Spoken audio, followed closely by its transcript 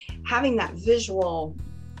having that visual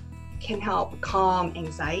can help calm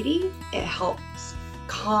anxiety. It helps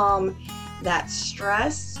calm that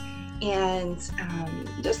stress and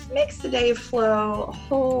just makes the day flow a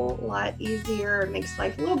whole lot easier. It makes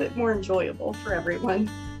life a little bit more enjoyable for everyone.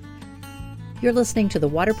 You're listening to the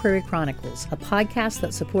Water Prairie Chronicles, a podcast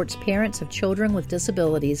that supports parents of children with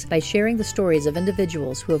disabilities by sharing the stories of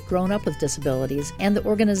individuals who have grown up with disabilities and the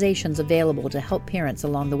organizations available to help parents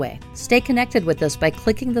along the way. Stay connected with us by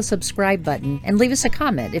clicking the subscribe button and leave us a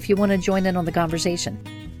comment if you want to join in on the conversation.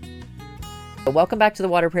 Welcome back to the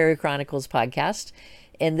Water Prairie Chronicles podcast.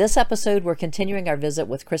 In this episode, we're continuing our visit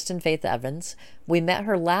with Kristen Faith Evans. We met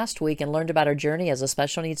her last week and learned about her journey as a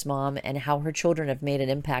special needs mom and how her children have made an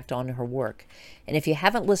impact on her work. And if you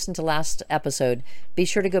haven't listened to last episode, be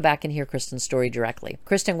sure to go back and hear Kristen's story directly.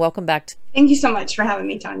 Kristen, welcome back. Thank you so much for having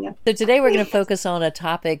me, Tanya. So today we're going to focus on a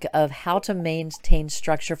topic of how to maintain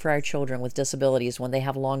structure for our children with disabilities when they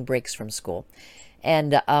have long breaks from school.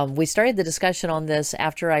 And we started the discussion on this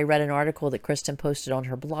after I read an article that Kristen posted on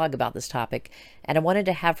her blog about this topic. And I wanted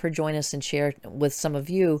to have her join us and share with some of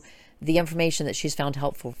you the information that she's found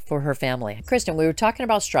helpful for her family. Kristen, we were talking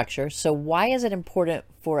about structure. So why is it important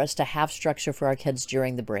for us to have structure for our kids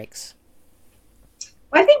during the breaks?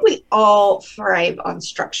 Well, I think we all thrive on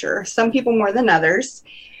structure, some people more than others.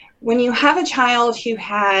 When you have a child who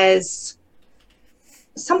has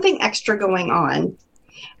something extra going on,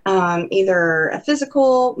 either a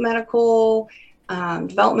physical, medical,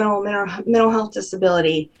 developmental, mental health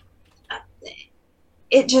disability,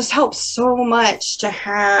 it just helps so much to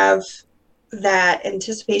have that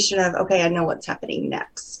anticipation of, okay, I know what's happening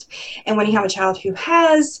next. And when you have a child who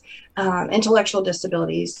has intellectual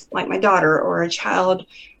disabilities, like my daughter, or a child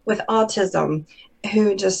with autism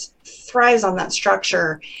who just thrives on that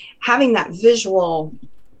structure, having that visual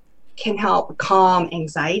can help calm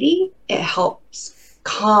anxiety. It helps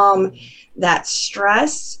calm that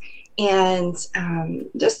stress and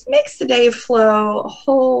just makes the day flow a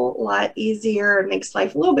whole lot easier. It makes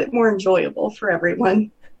life a little bit more enjoyable for everyone.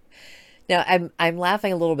 Now, I'm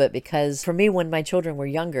laughing a little bit because for me, when my children were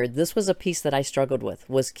younger, this was a piece that I struggled with,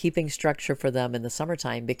 was keeping structure for them in the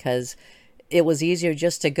summertime, because it was easier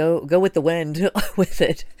just to go with the wind with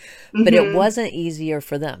it, but it wasn't easier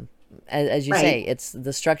for them. As you say, it's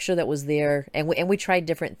the structure that was there, and we tried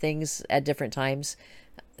different things at different times.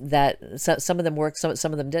 That some of them worked, some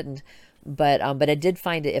of them didn't. But I did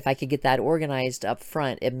find it, if I could get that organized up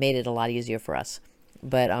front, it made it a lot easier for us.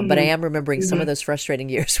 But I am remembering some of those frustrating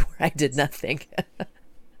years where I did nothing.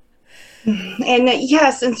 And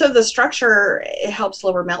yes, and so the structure, it helps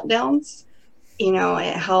lower meltdowns. You know,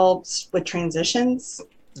 it helps with transitions.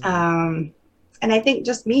 And I think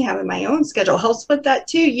just me having my own schedule helps with that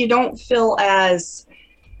too. You don't feel as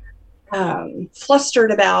flustered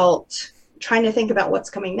about trying to think about what's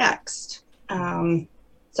coming next. So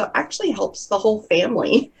it actually helps the whole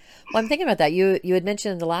family. Well, I'm thinking about that. You had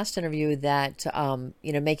mentioned in the last interview that,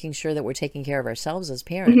 making sure that we're taking care of ourselves as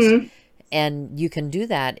parents. And you can do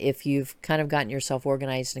that if you've kind of gotten yourself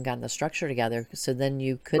organized and gotten the structure together. So then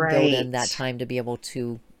you could build in that time to be able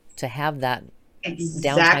to have that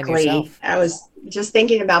downtime yourself. I was just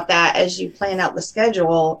thinking about that as you plan out the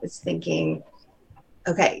schedule. It's thinking,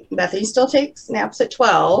 okay, Bethany still takes naps at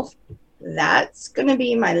 12. That's going to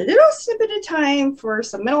be my little snippet of time for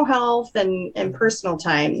some mental health and personal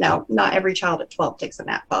time. Now, not every child at 12 takes a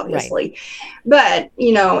nap, obviously. But,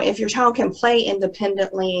 if your child can play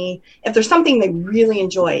independently, if there's something they really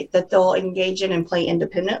enjoy that they'll engage in and play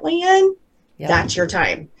independently in, that's your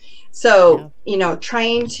time. So,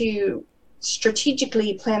 trying to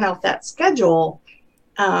strategically plan out that schedule.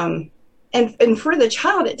 And for the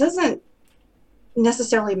child, it doesn't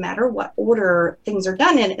necessarily matter what order things are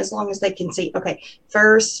done in, as long as they can see, okay,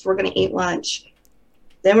 first we're going to eat lunch,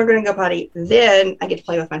 then we're going to go potty, then I get to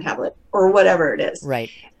play with my tablet or whatever it is. Right.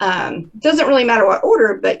 Doesn't really matter what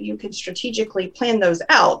order, but you can strategically plan those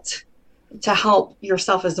out to help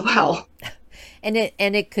yourself as well. And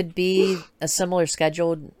it could be a similar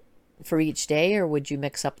schedule for each day, or would you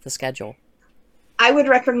mix up the schedule? I would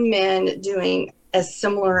recommend doing as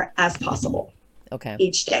similar as possible. Okay.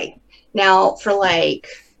 Each day. Now, for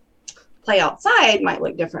play outside might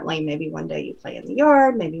look differently. Maybe one day you play in the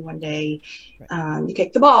yard, maybe one day you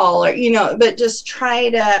kick the ball, or, but just try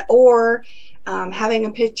to, or having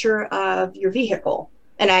a picture of your vehicle.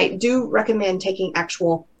 And I do recommend taking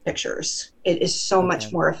actual pictures. It is so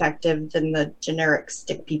much more effective than the generic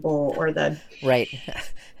stick people or the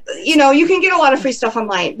you can get a lot of free stuff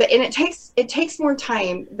online, but it takes more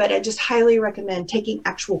time. But I just highly recommend taking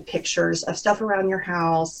actual pictures of stuff around your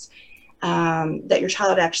house, that your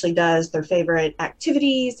child actually does, their favorite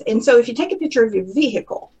activities. And so if you take a picture of your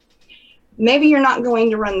vehicle, maybe you're not going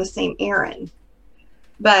to run the same errand.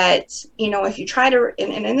 But, if you try to,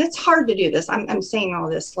 and it's hard to do this. I'm saying all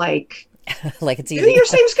this like it's easy. Do your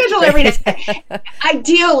same schedule every day.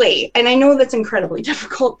 Ideally, and I know that's incredibly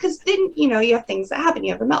difficult because then, you have things that happen.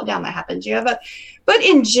 You have a meltdown that happens. But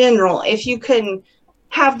in general, if you can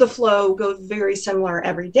have the flow go very similar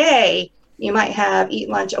every day, you might have eat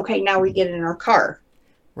lunch. Okay, now we get in our car.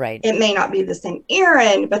 Right. It may not be the same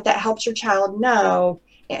errand, but that helps your child know.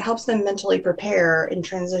 It helps them mentally prepare and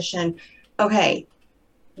transition. Okay,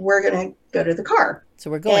 we're going to go to the car. So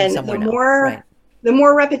we're going and somewhere now. The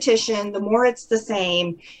more repetition, the more it's the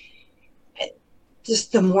same,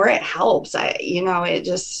 just the more it helps. You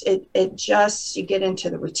get into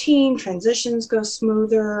the routine, transitions go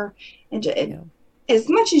smoother, and as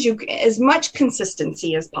much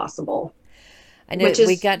consistency as possible. I know which is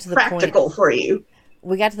we got to the practical point, for you.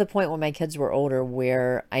 We got to the point when my kids were older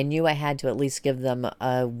where I knew I had to at least give them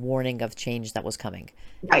a warning of change that was coming.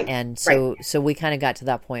 Right. And so we kind of got to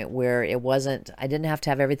that point where I didn't have to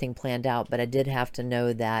have everything planned out, but I did have to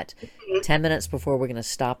know that 10 minutes before we're going to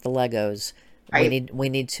stop the Legos, we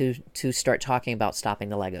need to start talking about stopping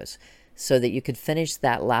the Legos so that you could finish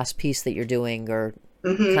that last piece that you're doing or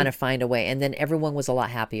kind of find a way. And then everyone was a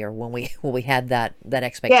lot happier when we had that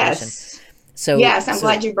expectation. Yes. I'm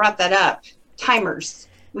glad you brought that up. Timers.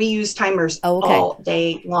 We use timers all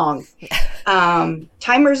day long.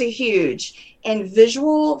 Timers are huge, and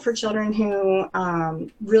visual for children who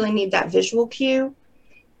really need that visual cue.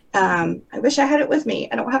 I wish I had it with me.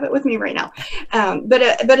 I don't have it with me right now.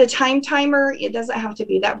 But a time timer, it doesn't have to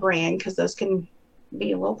be that brand because those can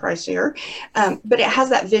be a little pricier. But it has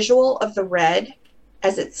that visual of the red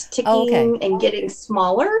as it's ticking and getting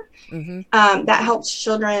smaller. That helps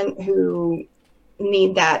children who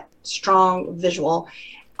need that strong visual.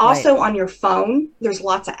 Also on your phone, there's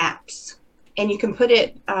lots of apps, and you can put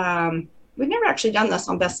it, we've never actually done this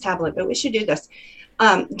on Best Tablet, but we should do this.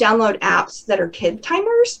 Download apps that are kid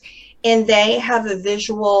timers, and they have a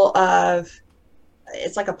visual of,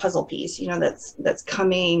 it's like a puzzle piece, that's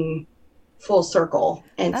coming full circle.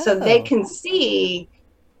 And so they can see,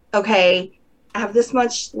 okay, I have this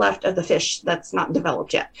much left of the fish that's not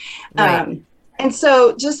developed yet. And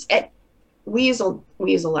so we use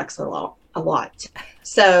Alexa a lot.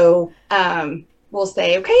 So we'll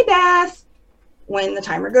say, okay, Beth, when the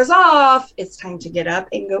timer goes off, it's time to get up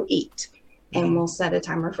and go eat. And we'll set a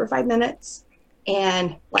timer for 5 minutes.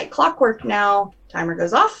 And like clockwork now, timer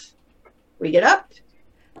goes off. We get up.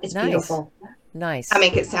 It's beautiful. Nice. I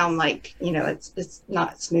make it sound like, it's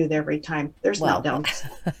not smooth every time. There's meltdowns.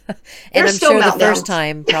 And I'm sure the first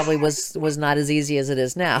time probably was not as easy as it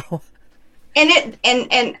is now. And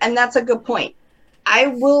that's a good point. I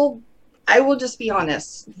will just be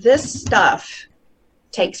honest. This stuff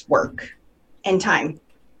takes work and time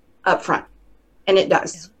up front, and it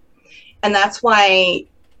does. And that's why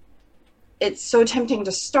it's so tempting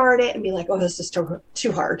to start it and be like, oh, this is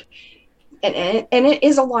too hard. And it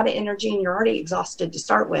is a lot of energy, and you're already exhausted to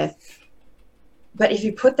start with. But if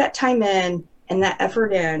you put that time in and that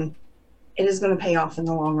effort in, it is going to pay off in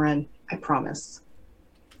the long run. I promise.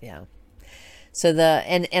 Yeah. So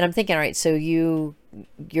and I'm thinking, all right, so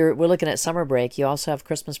we're looking at summer break. You also have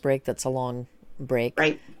Christmas break. That's a long break.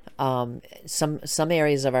 Right. Some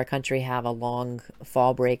areas of our country have a long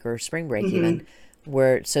fall break or spring break even,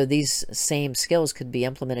 so these same skills could be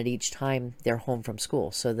implemented each time they're home from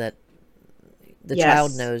school, so that the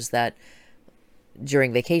child knows that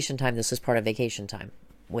during vacation time, this is part of vacation time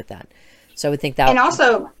with that. So I would think that. And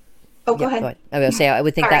also, go ahead. I was going to say, I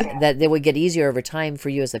would think that it would get easier over time for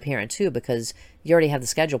you as the parent too, because you already have the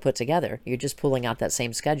schedule put together. You're just pulling out that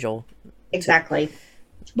same schedule. Exactly.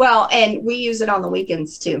 Well, and we use it on the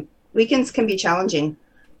weekends too. Weekends can be challenging.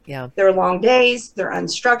 Yeah. They're long days. They're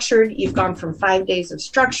unstructured. You've gone from 5 days of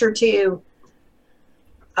structure to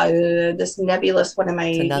this nebulous, what am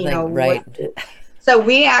I, right. So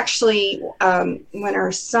we actually, when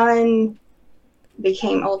our son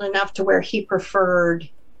became old enough to where he preferred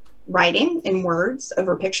writing in words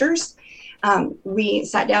over pictures, we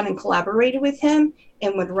sat down and collaborated with him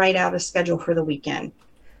and would write out a schedule for the weekend.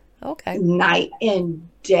 Okay. Night and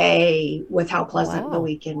day with how pleasant the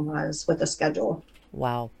weekend was with the schedule.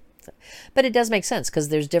 Wow. But it does make sense because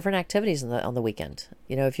there's different activities on the weekend.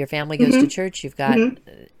 If your family goes to church, you've got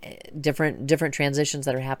different transitions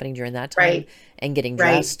that are happening during that time, and getting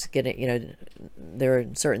dressed, there are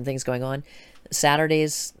certain things going on.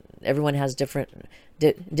 Saturdays, everyone has different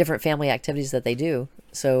family activities that they do.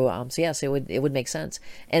 So yes, it would make sense.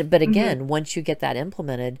 But again, once you get that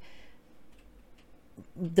implemented,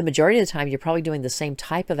 the majority of the time you're probably doing the same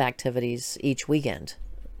type of activities each weekend.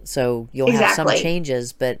 So you'll have some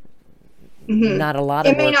changes, but not a lot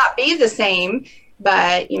of It may work. not be the same,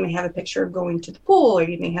 but you may have a picture of going to the pool, or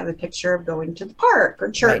you may have a picture of going to the park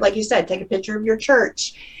or church. Right. Like you said, take a picture of your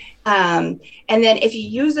church. And then if you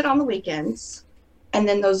use it on the weekends, and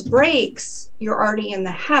then those breaks, you're already in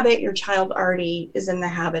the habit, your child already is in the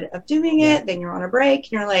habit of doing it, then you're on a break,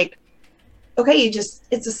 and you're like, okay,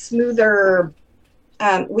 it's a smoother,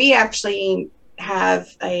 we actually have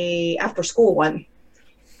a after school one.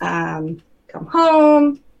 Come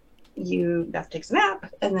home, Beth takes a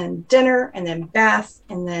nap, and then dinner, and then bath,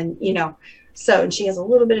 and then, and she has a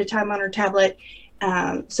little bit of time on her tablet.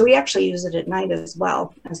 So we actually use it at night as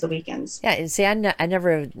well as the weekends. Yeah, and see, I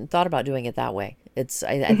never thought about doing it that way.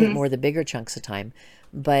 I think more the bigger chunks of time,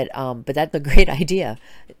 but that's a great idea.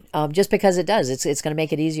 Just because it does, it's going to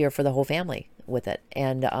make it easier for the whole family with it.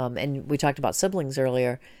 And we talked about siblings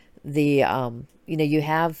earlier. You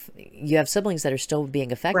have siblings that are still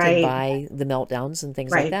being affected by the meltdowns and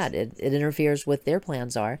things like that. It interferes with their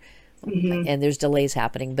plans and there's delays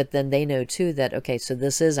happening, but then they know too that, okay, so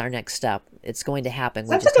this is our next step. It's going to happen.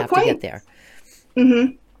 We just have to get there.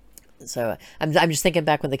 Mm-hmm. So I'm just thinking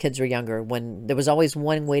back when the kids were younger, when there was always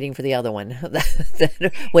one waiting for the other one.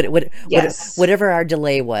 Whatever our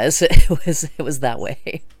delay was, it was that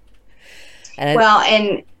way.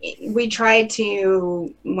 And we tried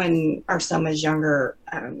to, when our son was younger,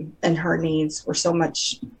 and her needs were so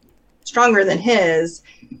much stronger than his,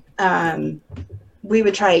 we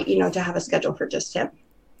would try, to have a schedule for just him.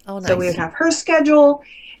 Oh, nice. So we would have her schedule,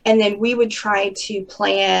 and then we would try to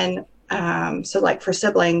plan. So like for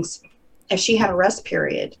siblings, if she had a rest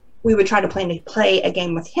period, we would try to plan to play a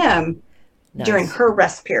game with him during her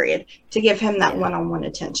rest period to give him that one-on-one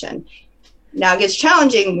attention. Now it gets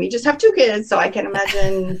challenging. We just have 2 kids, so I can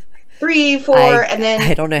imagine 3, 4, and then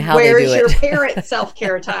I don't know how where's they do your it. parent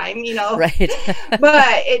self-care time, Right. But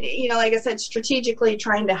like I said, strategically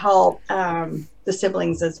trying to help the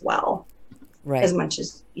siblings as well, right, as much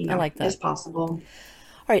as I like that. as possible. All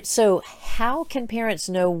right, so how can parents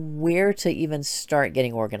know where to even start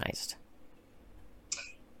getting organized?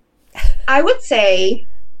 I would say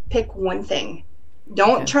pick one thing.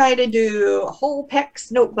 Don't try to do a whole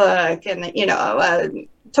PEX notebook and a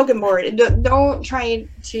token board. Don't try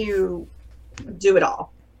to do it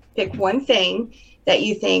all. Pick one thing that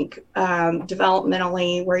you think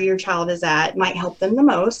developmentally where your child is at might help them the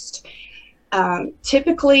most.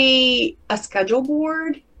 Typically a schedule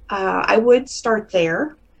board, I would start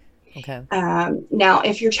there. Okay. Now,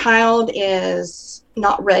 if your child is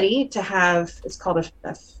not ready to have, it's called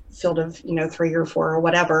a field of 3 or 4 or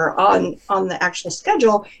whatever on the actual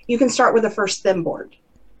schedule, you can start with a first then board,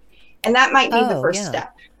 and that might be the first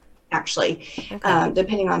step, actually.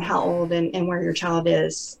 Depending on how old and where your child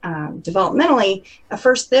is developmentally. A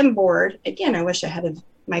first then board, again, I wish I had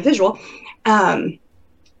my visual, and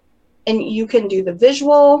you can do the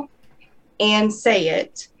visual and say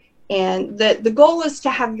it, and the goal is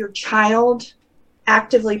to have your child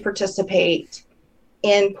actively participate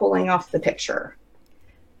in pulling off the picture.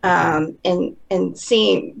 And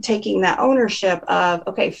taking that ownership of,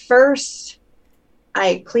 okay, first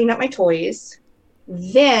I clean up my toys,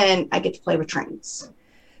 then I get to play with trains.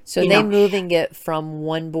 So they moving it from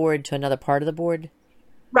one board to another part of the board?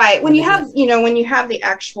 Right. When you have the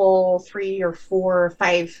actual 3 or 4 or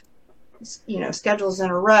 5, schedules in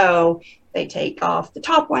a row, they take off the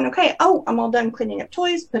top one. Okay. Oh, I'm all done cleaning up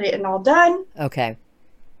toys, put it in all done. Okay.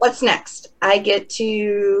 What's next? I get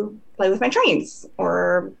to play with my trains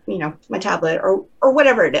or, my tablet or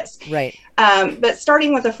whatever it is. Right. But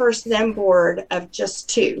starting with a first then board of just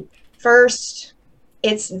 2. First,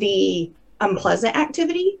 it's the unpleasant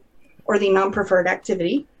activity or the non-preferred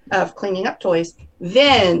activity of cleaning up toys.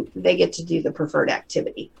 Then they get to do the preferred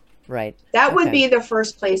activity. Right. That would be the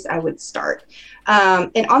first place I would start.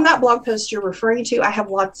 And on that blog post you're referring to, I have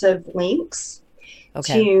lots of links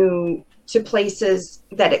to places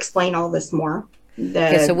that explain all this more.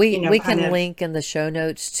 So we can link in the show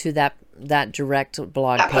notes to that direct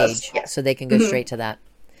blog page, so they can go straight to that.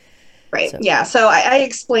 Right. So. Yeah. So I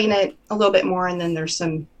explain it a little bit more, and then there's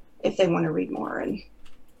some, if they want to read more, and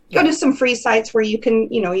go to some free sites where you can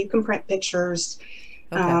print pictures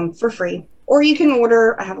for free, or you can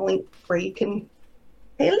order. I have a link where you can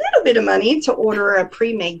pay a little bit of money to order a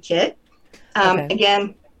pre-made kit.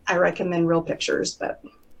 Again, I recommend real pictures, but.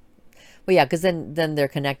 Well, yeah, because then they're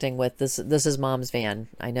connecting with this. This is Mom's van.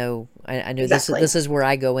 I know. Exactly. This is where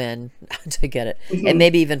I go in to get it, and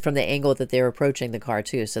maybe even from the angle that they're approaching the car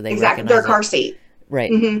too, so they recognize their car seat.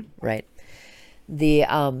 Right. Right.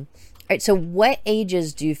 All right. So, what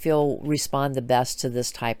ages do you feel respond the best to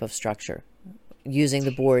this type of structure, using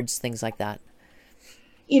the boards, things like that?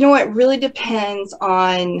 It really depends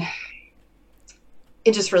on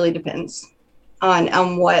It just really depends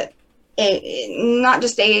on what, not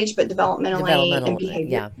just age, but developmentally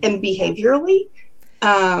and behaviorally.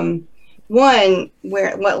 One,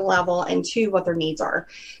 what level, and two, what their needs are.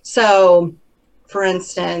 So, for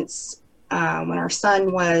instance, when our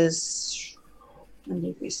son was, when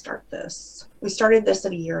did we start this? We started this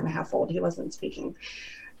at 1.5 years old. He wasn't speaking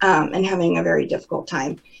and having a very difficult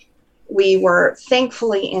time. We were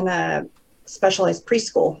thankfully in a specialized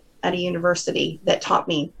preschool at a university that taught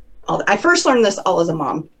me I first learned this all as a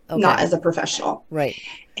mom, not as a professional. Right.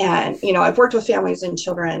 And, I've worked with families and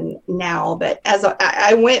children now, but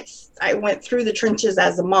I went through the trenches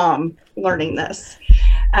as a mom learning this.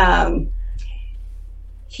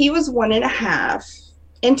 He was 1.5.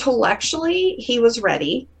 Intellectually, he was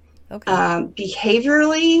ready. Okay.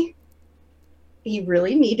 Behaviorally, he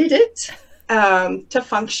really needed it to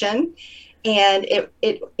function. And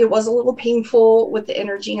it was a little painful with the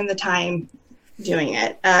energy and the time doing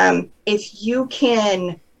it. If you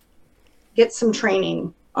can get some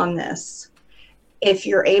training on this, if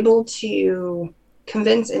you're able to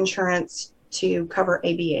convince insurance to cover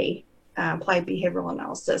ABA, applied behavioral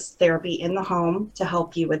analysis therapy in the home to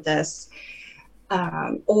help you with this,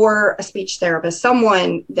 or a speech therapist,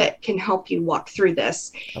 someone that can help you walk through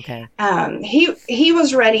this. Okay. He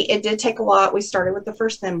was ready. It did take a lot. We started with the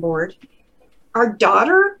first THIN board. Our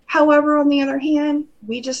daughter, however, on the other hand,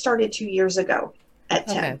 we just started 2 years ago at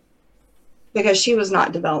 10 because she was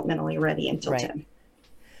not developmentally ready until 10.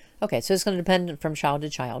 Okay, so it's going to depend from child to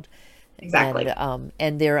child. Exactly.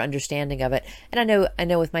 And their understanding of it. And I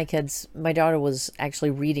know with my kids, my daughter was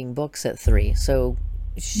actually reading books at 3. So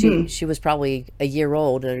she was probably 1 year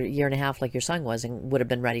old, or 1.5 years like your son was, and would have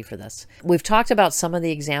been ready for this. We've talked about some of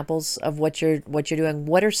the examples of what you're doing.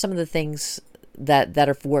 What are some of the things that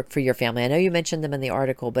have worked for your family? I know you mentioned them in the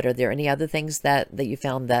article, but are there any other things that you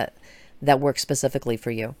found that work specifically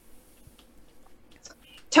for you?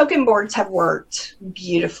 Token boards have worked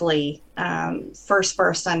beautifully, first for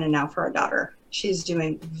our son and now for our daughter. She's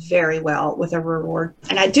doing very well with a reward.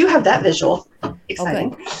 And I do have that visual.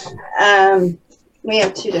 Exciting. Okay. We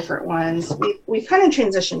have 2 different ones. We've kind of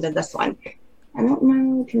transitioned to this one. I don't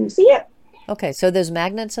know. Can you see it? Okay. So there's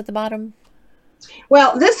magnets at the bottom?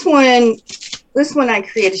 Well, this one I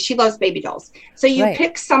created. She loves baby dolls. So you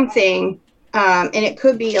pick something, and it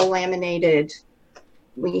could be a laminated.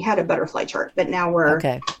 We had a butterfly chart, but now we're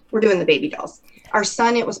doing the baby dolls. Our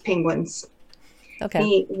son, it was penguins. Okay.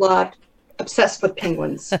 He obsessed with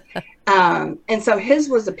penguins. And so his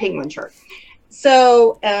was a penguin chart.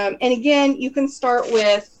 So, and again, you can start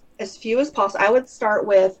with as few as possible. I would start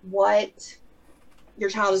with what your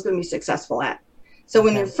child is going to be successful at. So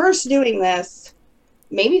when you're first doing this,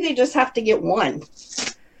 maybe they just have to get 1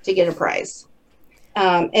 to get a prize.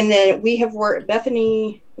 And then we have worked,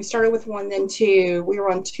 Bethany, we started with 1, then 2. We were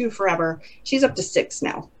on 2 forever. She's up to 6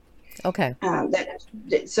 now. Okay.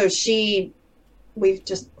 So we've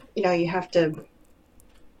just, you have to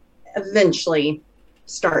eventually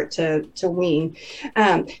start to wean.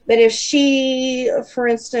 But if she, for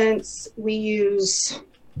instance, we use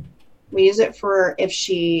it for if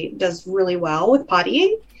she does really well with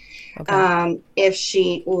pottying. Okay. If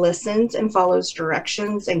she listens and follows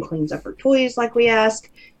directions and cleans up her toys like we ask,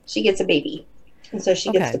 she gets a baby. And so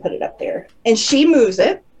she gets to put it up there. And she moves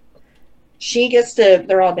it. She gets to,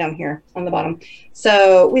 they're all down here on the bottom.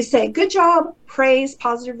 So we say, good job, praise,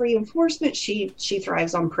 positive reinforcement. She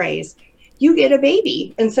thrives on praise. You get a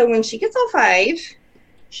baby. And so when she gets all 5,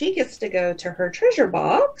 she gets to go to her treasure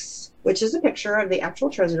box, which is a picture of the actual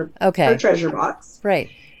treasure, her treasure box. Right.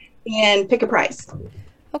 And pick a prize.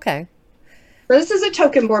 Okay. So this is a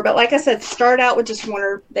token board, but like I said, start out with just 1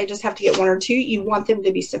 or they just have to get 1 or 2. You want them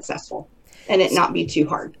to be successful and it not be too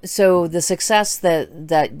hard. So the success that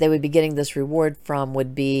they would be getting this reward from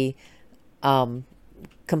would be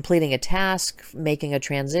completing a task, making a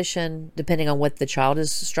transition, depending on what the child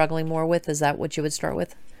is struggling more with. Is that what you would start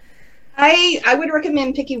with? I would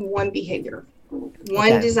recommend picking 1 behavior,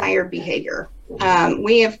 1 desired behavior.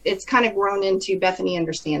 It's kind of grown into Bethany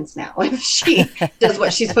understands now. If she does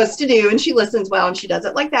what she's supposed to do and she listens well and she does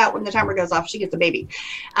it like that, when the timer goes off, she gets a baby.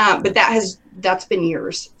 But that's been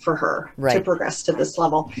years for her to progress to this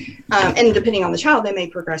level. And depending on the child, they may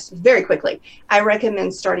progress very quickly. I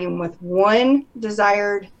recommend starting with 1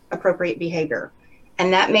 desired appropriate behavior.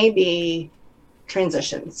 And that may be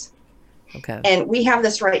transitions. Okay. And we have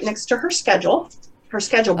this right next to her schedule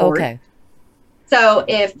board. Okay. So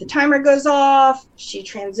if the timer goes off, she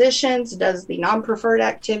transitions, does the non-preferred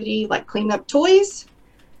activity like clean up toys.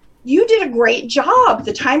 You did a great job.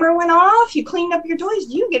 The timer went off. You cleaned up your toys.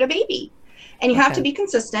 You get a baby. And you have to be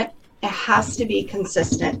consistent. It has to be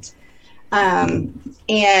consistent.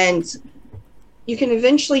 And you can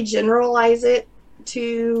eventually generalize it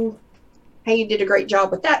to, hey, you did a great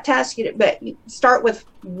job with that task, but you start with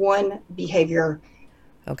one behavior.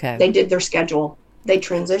 Okay. They did their schedule. They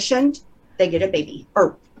transitioned. They get a baby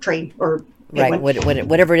or train or right.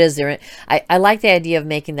 Whatever it is they're in. I like the idea of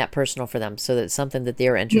making that personal for them, so that it's something that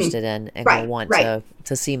they're interested in and will want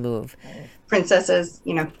to see move. Princesses,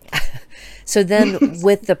 So then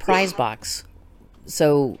with the prize box,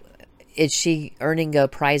 so is she earning a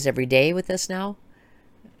prize every day with this now?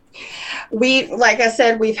 Like I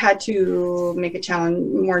said, we've had to make a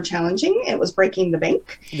challenge more challenging. It was breaking the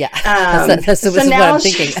bank. Yeah, this is what I'm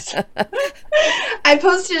thinking. I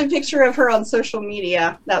posted a picture of her on social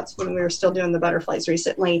media. That's when we were still doing the butterflies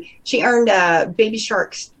recently. She earned a Baby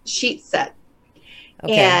Shark sheet set.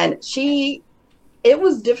 Okay. And it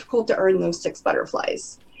was difficult to earn those 6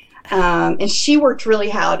 butterflies. And she worked really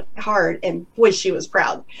hard, and boy, she was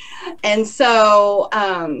proud. And so,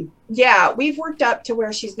 we've worked up to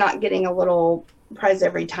where she's not getting a little prize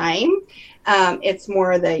every time. It's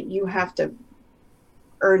more that you have to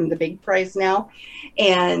earn the big prize now.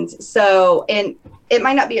 And so, and it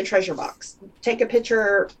might not be a treasure box. Take a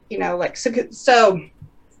picture, so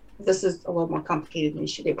this is a little more complicated than you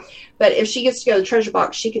should do. But if she gets to go to the treasure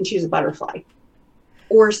box, she can choose a butterfly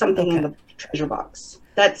or something in the treasure box.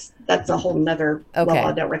 That's a whole nother level.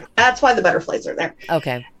 I don't recommend. That's why the butterflies are there.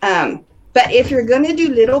 Okay. But if you're going to do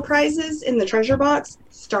little prizes in the treasure box,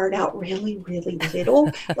 start out really, really little,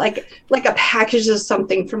 like a package of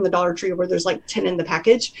something from the Dollar Tree where there's like 10 in the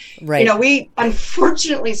package. Right. We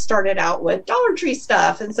unfortunately started out with Dollar Tree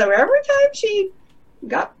stuff. And so every time she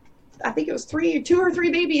got, I think it was 2 or 3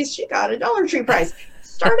 babies, she got a Dollar Tree prize.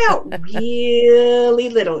 Start out really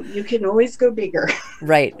little. You can always go bigger.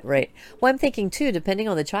 Right. Well, I'm thinking too, depending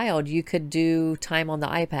on the child, you could do time on the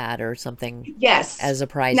iPad or something. Yes. As a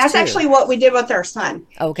prize. And that's actually what we did with our son.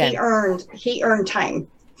 Okay. He earned time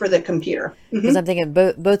for the computer. Because I'm thinking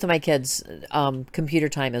both of my kids, computer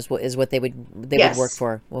time is what they would work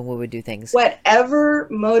for when we would do things. Whatever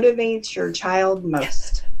motivates your child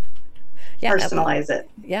most. Yeah, personalize it.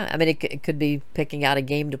 Yeah, I mean, it could be picking out a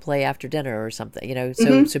game to play after dinner or something,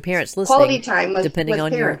 So parents listening, quality time with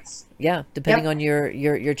parents. Depending on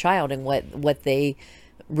your child and what they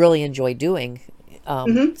really enjoy doing.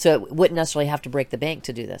 So it wouldn't necessarily have to break the bank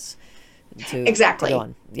to do this. Exactly. To go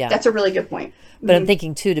on. Yeah, that's a really good point. But I'm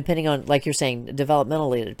thinking too, depending on, like you're saying,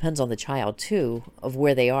 developmentally, it depends on the child too of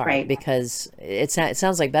where they are, right? Because it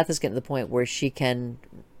sounds like Beth is getting to the point where she can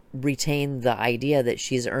retain the idea that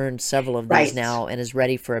she's earned several of these now and is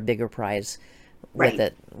ready for a bigger prize with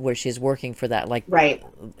it, where she's working for that, like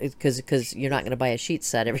because you're not going to buy a sheet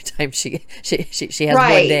set every time she has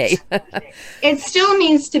one day. It still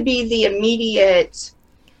needs to be the immediate,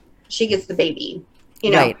 she gets the baby,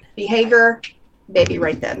 behavior, baby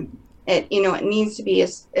right then. It needs to be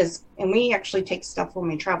as and we actually take stuff when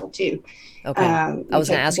we travel too. Okay. I was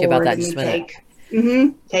going to ask you about that just a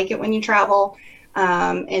minute. Take it when you travel.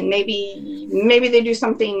 And maybe they do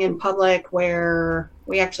something in public where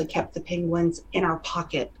we actually kept the penguins in our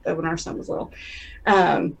pocket when our son was little.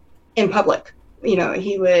 In public,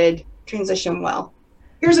 he would transition well.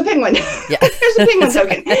 Here's a penguin. Yeah. Here's a penguin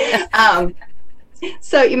token.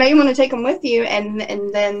 So you may want to take them with you, and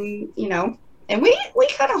then and we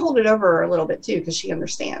kind of hold it over her a little bit too, because she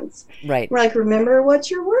understands. Right. We're like, remember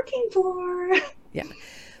what you're working for. Yeah.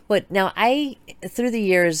 But now through the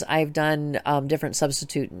years, I've done different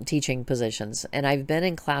substitute teaching positions, and I've been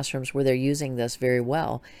in classrooms where they're using this very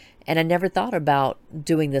well, and I never thought about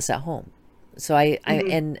doing this at home. So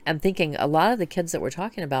and I'm thinking a lot of the kids that we're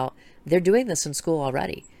talking about, they're doing this in school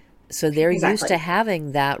already. So they're used to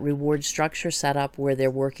having that reward structure set up where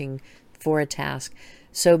they're working for a task.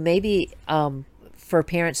 So maybe for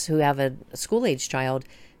parents who have a school-age child,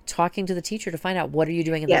 talking to the teacher to find out, what are you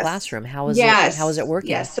doing in the classroom? How is it working?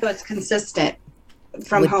 Yes, so it's consistent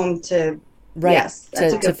from home to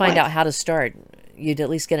to find out how to start. You'd at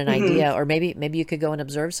least get an idea, or maybe you could go and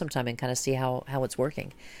observe sometime and kind of see how it's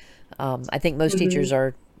working. I think most teachers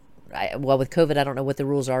are, with COVID, I don't know what the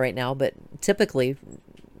rules are right now, but typically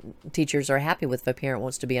teachers are happy with if a parent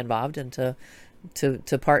wants to be involved and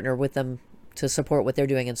to partner with them to support what they're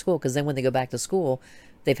doing in school, because then when they go back to school,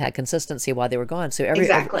 they've had consistency while they were gone. So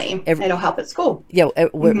it'll help at school. Yeah,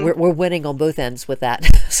 we're winning on both ends with that.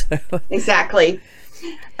 So. Exactly.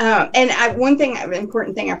 And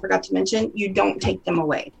important thing I forgot to mention, you don't take them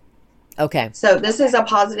away. Okay. So this is a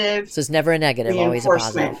positive. So it's never a negative, always a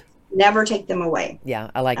positive. Never take them away.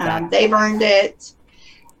 Yeah, I like that. They've earned it.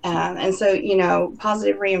 And so,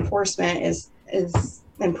 positive reinforcement is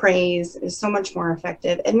and praise is so much more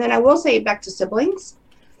effective. And then I will say, back to siblings,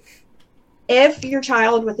 If your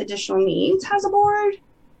child with additional needs has a board,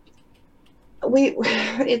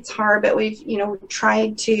 it's hard, but we've,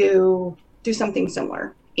 tried to do something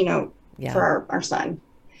similar, for our son.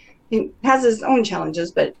 He has his own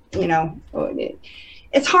challenges, but,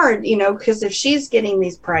 it's hard, because if she's getting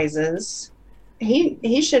these prizes,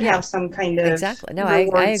 he should have some kind of exactly. No,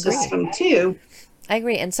 reward I agree. system too. I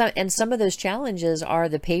agree. And some of those challenges are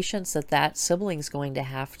the patience that sibling's going to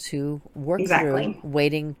have to work through,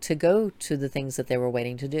 waiting to go to the things that they were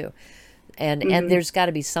waiting to do. And there's got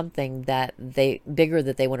to be something that they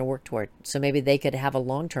want to work toward. So maybe they could have a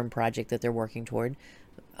long-term project that they're working toward,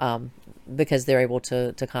 because they're able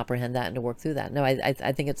to comprehend that and to work through that. No, I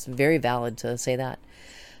think it's very valid to say that.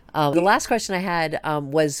 The last question I had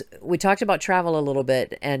was, we talked about travel a little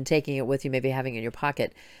bit and taking it with you, maybe having it in your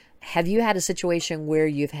pocket. Have you had a situation where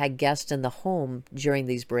you've had guests in the home during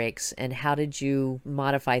these breaks, and how did you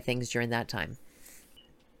modify things during that time?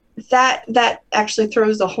 That actually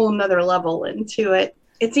throws a whole nother level into it.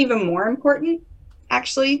 It's even more important,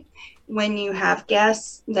 actually, when you have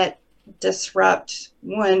guests that disrupt,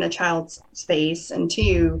 one, a child's space, and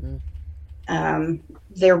two,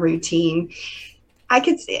 their routine. I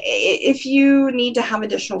could, if you need to have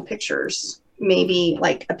additional pictures, maybe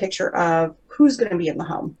like a picture of who's going to be in the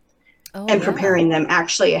home, and preparing them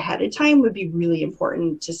actually ahead of time would be really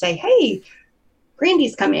important, to say, hey,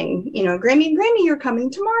 Grandy's coming, Grammy and Granny, you're coming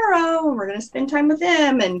tomorrow, and we're going to spend time with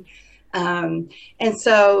them. And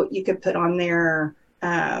so you could put on there,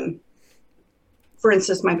 for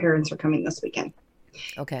instance, my parents are coming this weekend.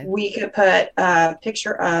 Okay. We could put a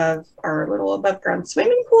picture of our little above ground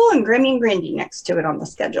swimming pool and Grammy and Grandy next to it on the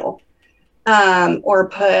schedule. Or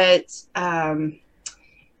put, and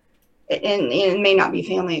it may not be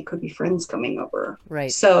family, it could be friends coming over.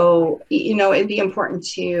 Right. So, it'd be important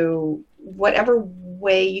to, whatever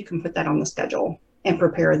way you can put that on the schedule and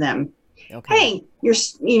prepare them. Okay. Hey, you're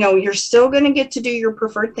still going to get to do your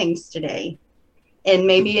preferred things today. And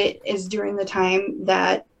maybe it is during the time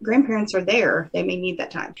that grandparents are there. They may need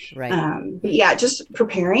that time. Right. But yeah, just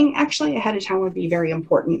preparing actually ahead of time would be very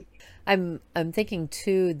important. I'm thinking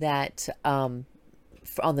too that on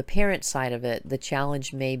the parent side of it, the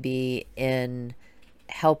challenge may be in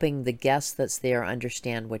helping the guest that's there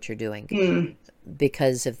understand what you're doing.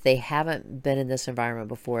 Because if they haven't been in this environment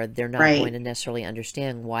before, they're not going to necessarily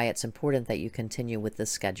understand why it's important that you continue with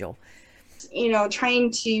this schedule.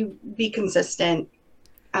 Trying to be consistent,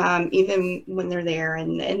 even when they're there,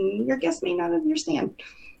 and your guests may not understand.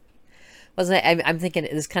 Well, I'm thinking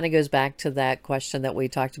this kind of goes back to that question that we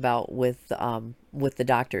talked about with the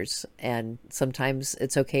doctors. And sometimes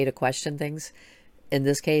it's okay to question things. In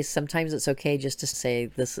this case, sometimes it's okay just to say,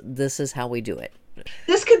 this is how we do it.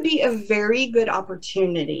 This could be a very good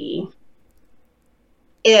opportunity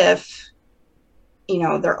if,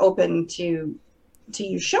 they're open to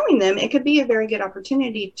you showing them. It could be a very good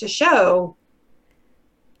opportunity to show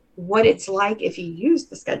what it's like if you use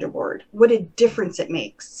the schedule board, what a difference it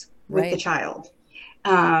makes with the child.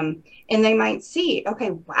 And they might see,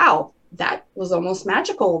 okay, wow, that was almost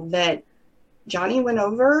magical that Johnny went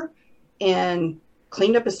over and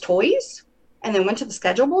cleaned up his toys and then went to the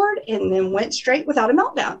schedule board and then went straight without a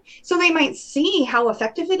meltdown. So they might see how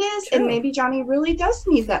effective it is. True. And maybe Johnny really does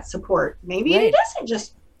need that support. Maybe it doesn't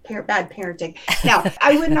just bad parenting. Now,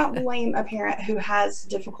 I would not blame a parent who has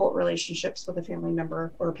difficult relationships with a family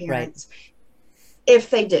member or parents if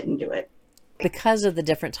they didn't do it. Because of the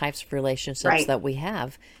different types of relationships that we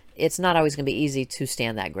have, it's not always going to be easy to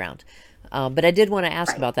stand that ground. But I did want to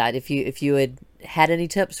ask about that, if you had any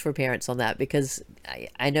tips for parents on that, because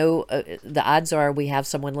I know the odds are we have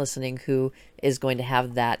someone listening who is going to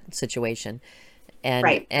have that situation.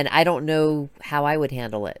 And and I don't know how I would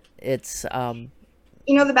handle it. It's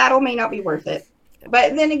the battle may not be worth it.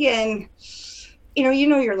 But then again, you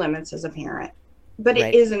know your limits as a parent. But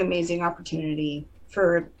it is an amazing opportunity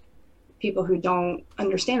for people who don't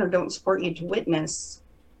understand or don't support you to witness,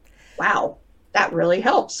 wow, that really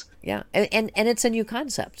helps. Yeah. And it's a new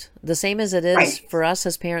concept. The same as it is for us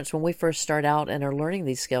as parents when we first start out and are learning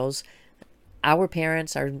these skills. Our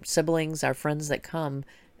parents, our siblings, our friends that come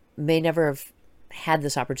may never have had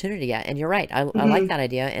this opportunity yet. And you're right. I like that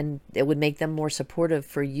idea. And it would make them more supportive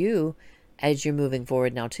for you as you're moving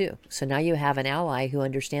forward now too. So now you have an ally who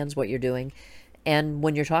understands what you're doing. And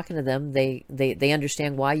when you're talking to them, they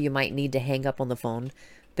understand why you might need to hang up on the phone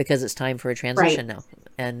because it's time for a transition now.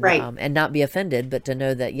 And and not be offended, but to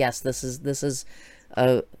know that, yes, this is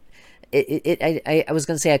I was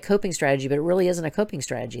going to say a coping strategy, but it really isn't a coping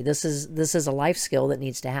strategy. This is a life skill that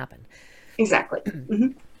needs to happen. Exactly.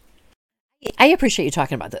 I appreciate you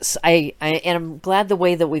talking about this. And I'm glad the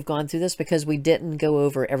way that we've gone through this, because we didn't go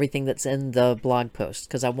over everything that's in the blog post,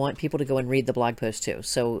 because I want people to go and read the blog post too.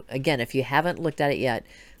 So again, if you haven't looked at it yet,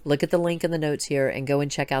 look at the link in the notes here and go and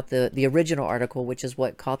check out the original article, which is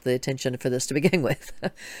what caught the attention for this to begin with.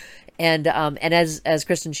 And as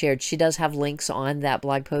Kristen shared, she does have links on that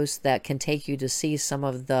blog post that can take you to see some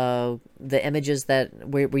of the images that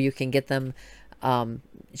where you can get them.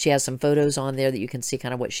 She has some photos on there that you can see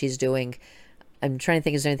kind of what she's doing. I'm trying to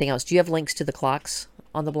think, is there anything else? Do you have links to the clocks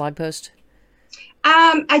on the blog post?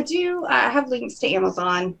 I do have links to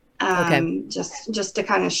Amazon. Okay. Just to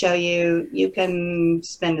kind of show you can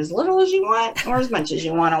spend as little as you want or as much as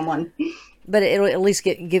you want on one. But it'll at least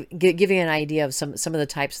give you an idea of some of the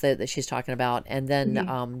types that she's talking about. And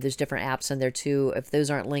then there's different apps in there too. If those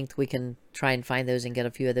aren't linked, we can try and find those and get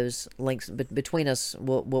a few of those links between us.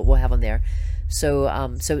 We'll have them there.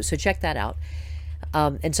 So so check that out.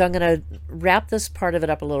 And so I'm going to wrap this part of it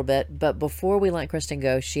up a little bit. But before we let Kristen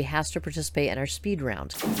go, she has to participate in our speed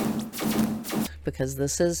round, because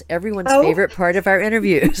this is everyone's favorite part of our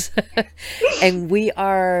interviews. And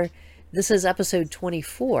this is episode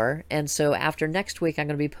 24. And so after next week, I'm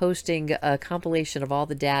going to be posting a compilation of all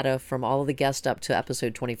the data from all of the guests up to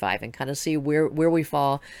episode 25 and kind of see where we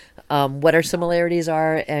fall, what our similarities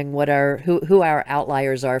are, and what who our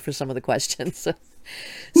outliers are for some of the questions.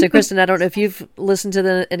 So Kristen, I don't know if you've listened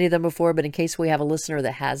to any of them before, but in case we have a listener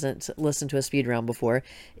that hasn't listened to a speed round before,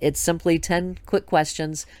 it's simply 10 quick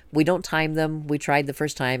questions. We don't time them. We tried the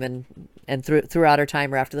first time and threw out our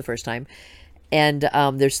timer after the first time. And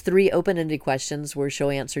there's 3 open-ended questions where she'll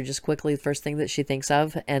answer just quickly the first thing that she thinks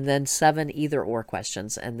of, and then 7 either-or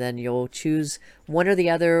questions. And then you'll choose one or the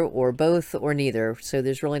other, or both, or neither. So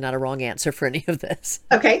there's really not a wrong answer for any of this.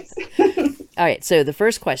 Okay. All right, so the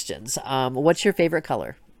first questions. What's your favorite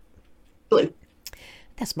color? Blue.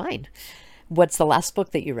 That's mine. What's the last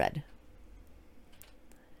book that you read?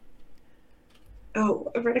 Oh,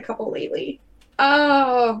 I've read a couple lately.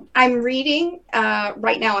 Oh, I'm reading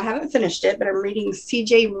right now. I haven't finished it, but I'm reading See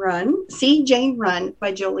Jane Run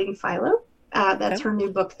by Jolene Philo. That's her new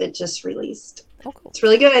book that just released. Oh, cool. It's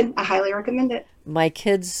really good. I highly recommend it. My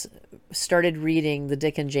kids started reading the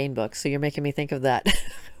Dick and Jane book, so you're making me think of that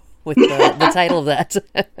with the title of that.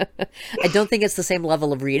 I don't think it's the same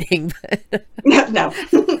level of reading. But No.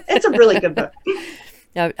 It's a really good book.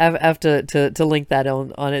 I have to link that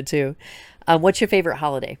on it too. What's your favorite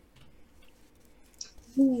holiday?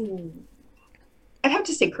 I'd have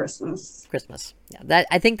to say Christmas. Christmas. Yeah,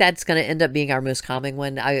 I think that's going to end up being our most common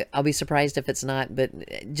one. I'll be surprised if it's not, but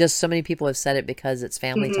just so many people have said it because it's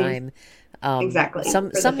family time. Exactly.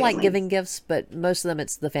 Some like giving gifts, but most of them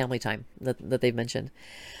it's the family time that they've mentioned.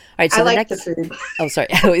 All right, so I like the food. Oh, sorry.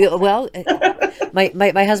 Well,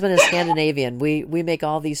 my husband is Scandinavian. We make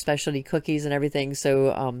all these specialty cookies and everything.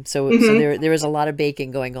 So so there is a lot of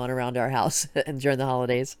baking going on around our house and during the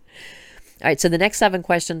holidays. All right, so the next 7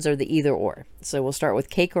 questions are the either or. So we'll start with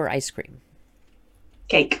cake or ice cream.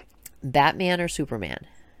 Cake. Batman or Superman?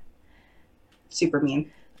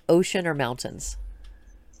 Superman. Ocean or mountains?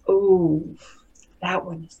 Oh, that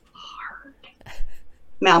one is hard.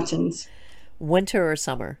 Mountains. Winter or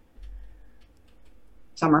summer?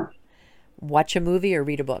 Summer. Watch a movie or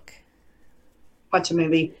read a book? Watch a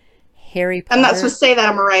movie. Harry Potter. I'm not supposed to say that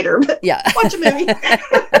I'm a writer, but yeah. Watch a movie.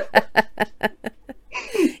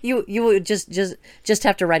 You would just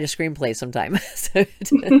have to write a screenplay sometime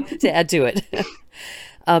to add to it.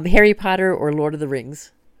 Harry Potter or Lord of the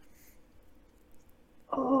Rings?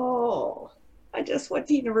 Oh, I just went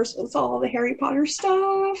to Universal and saw all the Harry Potter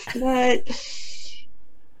stuff, but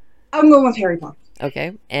I'm going with Harry Potter.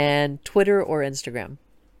 Okay, and Twitter or Instagram?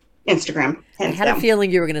 Instagram. I had a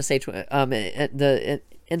feeling you were going to say the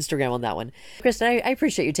Instagram on that one. Kristen, I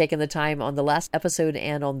appreciate you taking the time on the last episode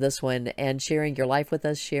and on this one and sharing your life with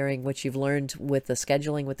us, sharing what you've learned with the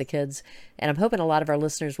scheduling with the kids. And I'm hoping a lot of our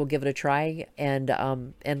listeners will give it a try and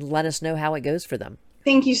let us know how it goes for them.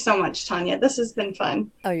 Thank you so much, Tanya. This has been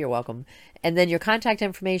fun. Oh, you're welcome. And then your contact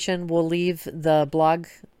information, we'll leave the blog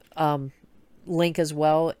link as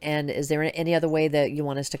well. And is there any other way that you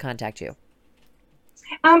want us to contact you?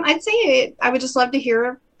 I'd say I would just love to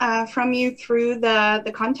hear from you through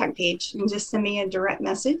the contact page, and just send me a direct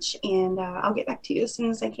message, and I'll get back to you as soon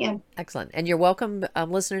as I can. Excellent. And you're welcome,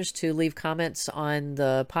 listeners, to leave comments on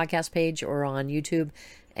the podcast page or on YouTube,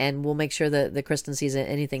 and we'll make sure that Kristen sees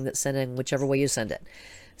anything that's sent in, whichever way you send it.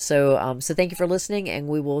 So thank you for listening, and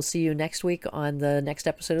we will see you next week on the next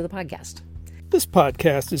episode of the podcast. This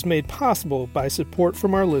podcast is made possible by support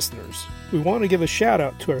from our listeners. We want to give a shout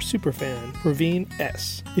out to our superfan, Praveen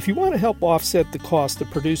S. If you want to help offset the cost of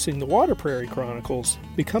producing the Water Prairie Chronicles,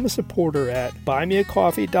 become a supporter at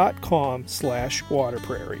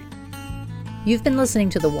buymeacoffee.com/waterprairie. You've been listening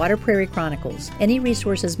to the Water Prairie Chronicles. Any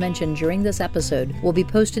resources mentioned during this episode will be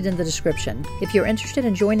posted in the description. If you're interested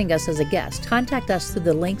in joining us as a guest, contact us through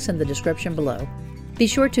the links in the description below. Be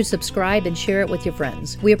sure to subscribe and share it with your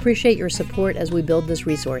friends. We appreciate your support as we build this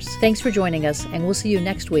resource. Thanks for joining us, and we'll see you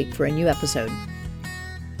next week for a new episode.